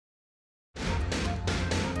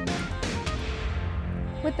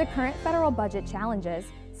With the current federal budget challenges,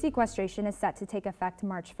 sequestration is set to take effect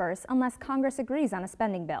March 1st unless Congress agrees on a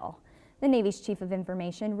spending bill. The Navy's Chief of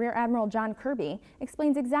Information, Rear Admiral John Kirby,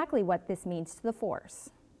 explains exactly what this means to the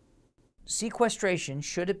force. Sequestration,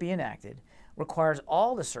 should it be enacted, requires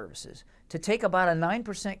all the services to take about a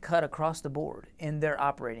 9% cut across the board in their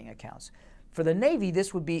operating accounts. For the Navy,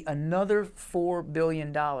 this would be another $4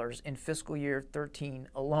 billion in fiscal year 13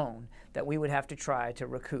 alone that we would have to try to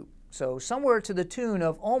recoup. So somewhere to the tune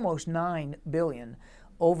of almost $9 billion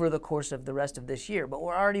over the course of the rest of this year, but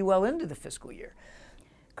we're already well into the fiscal year.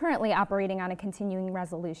 Currently operating on a continuing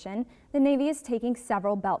resolution, the Navy is taking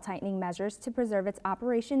several belt-tightening measures to preserve its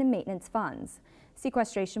operation and maintenance funds.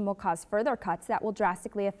 Sequestration will cause further cuts that will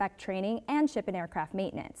drastically affect training and ship and aircraft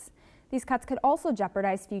maintenance. These cuts could also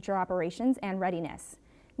jeopardize future operations and readiness.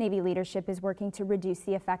 Navy leadership is working to reduce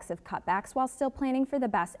the effects of cutbacks while still planning for the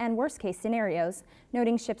best and worst case scenarios,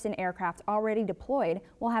 noting ships and aircraft already deployed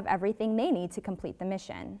will have everything they need to complete the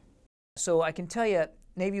mission. So I can tell you,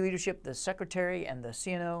 Navy leadership, the Secretary and the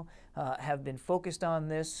CNO have been focused on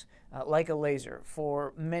this like a laser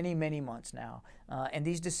for many, many months now. And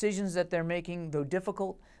these decisions that they're making, though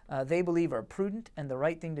difficult, they believe are prudent and the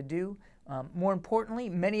right thing to do. More importantly,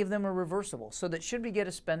 many of them are reversible, so that should we get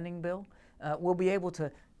a spending bill, we'll be able to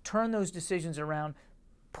turn those decisions around,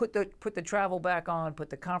 put the travel back on, put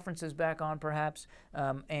the conferences back on perhaps,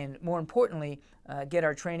 and more importantly, get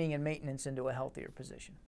our training and maintenance into a healthier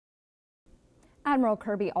position. Admiral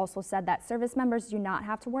Kirby also said that service members do not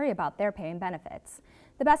have to worry about their pay and benefits.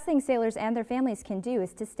 The best thing sailors and their families can do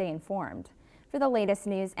is to stay informed. For the latest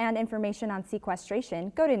news and information on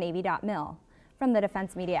sequestration, go to Navy.mil. From the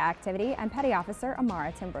Defense Media Activity, I'm Petty Officer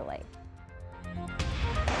Amara Timberlake.